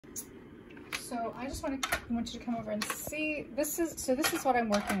So I just want you to come over and see. This is what I'm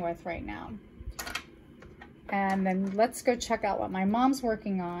working with right now. And then let's go check out what my mom's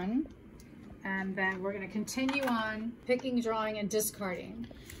working on. And then we're going to continue on picking, drawing, and discarding.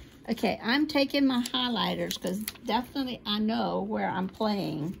 Okay, I'm taking my highlighters because definitely I know where I'm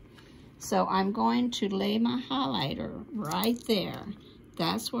playing. So I'm going to lay my highlighter right there.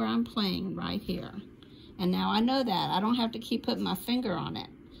 That's where I'm playing, right here. And now I know that. I don't have to keep putting my finger on it.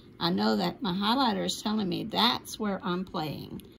 I know that my highlighter is telling me that's where I'm playing.